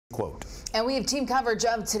Quote. And we have team coverage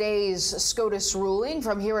of today's SCOTUS ruling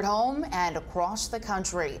from here at home and across the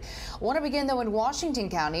country. I want to begin, though, in Washington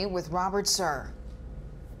County with Robert Suhr.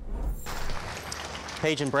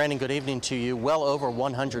 Paige and Brandon, good evening to you. Well over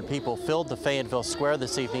 100 people filled the Fayetteville Square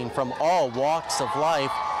this evening from all walks of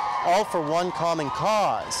life, all for one common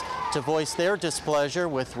cause: to voice their displeasure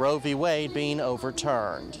with Roe v. Wade being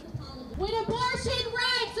overturned. When abortion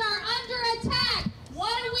rights are under attack,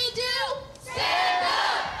 what do? Stand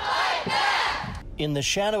up, fight back! In the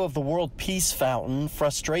shadow of the World Peace Fountain,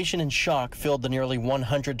 frustration and shock filled the nearly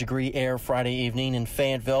 100-degree air Friday evening in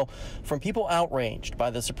Fayetteville from people outraged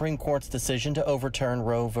by the Supreme Court's decision to overturn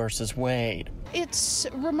Roe v. Wade. It's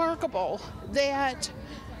remarkable that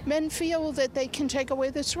men feel that they can take away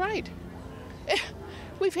this right.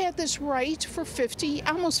 We've had this right for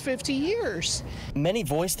almost 50 years. Many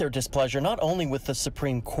voiced their displeasure not only with the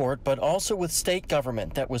Supreme Court, but also with state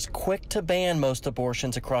government that was quick to ban most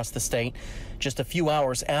abortions across the state just a few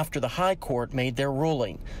hours after the High Court made their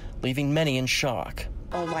ruling, leaving many in shock.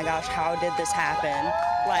 Oh my gosh, how did this happen?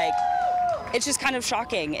 It's just kind of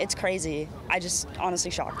shocking. It's crazy. I just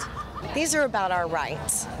honestly shocked. These are about our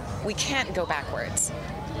rights. We can't go backwards.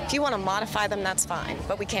 If you want to modify them, that's fine,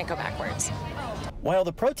 but we can't go backwards. While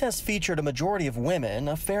the protests featured a majority of women,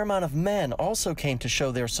 a fair amount of men also came to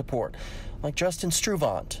show their support, like Justin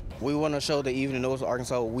Struvant. We want to show that even in North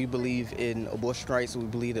Arkansas, we believe in abortion rights. We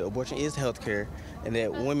believe that abortion is health care and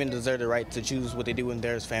that women deserve the right to choose what they do in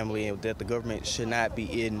their family, and that the government should not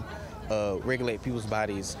be regulate people's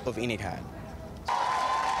bodies of any kind.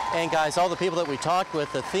 And guys, all the people that we talked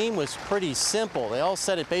with, the theme was pretty simple. They all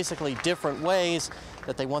said it basically different ways,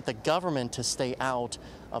 that they want the government to stay out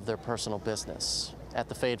of their personal business. At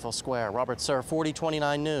the Fayetteville Square, Robert Suhr,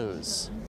 4029 News.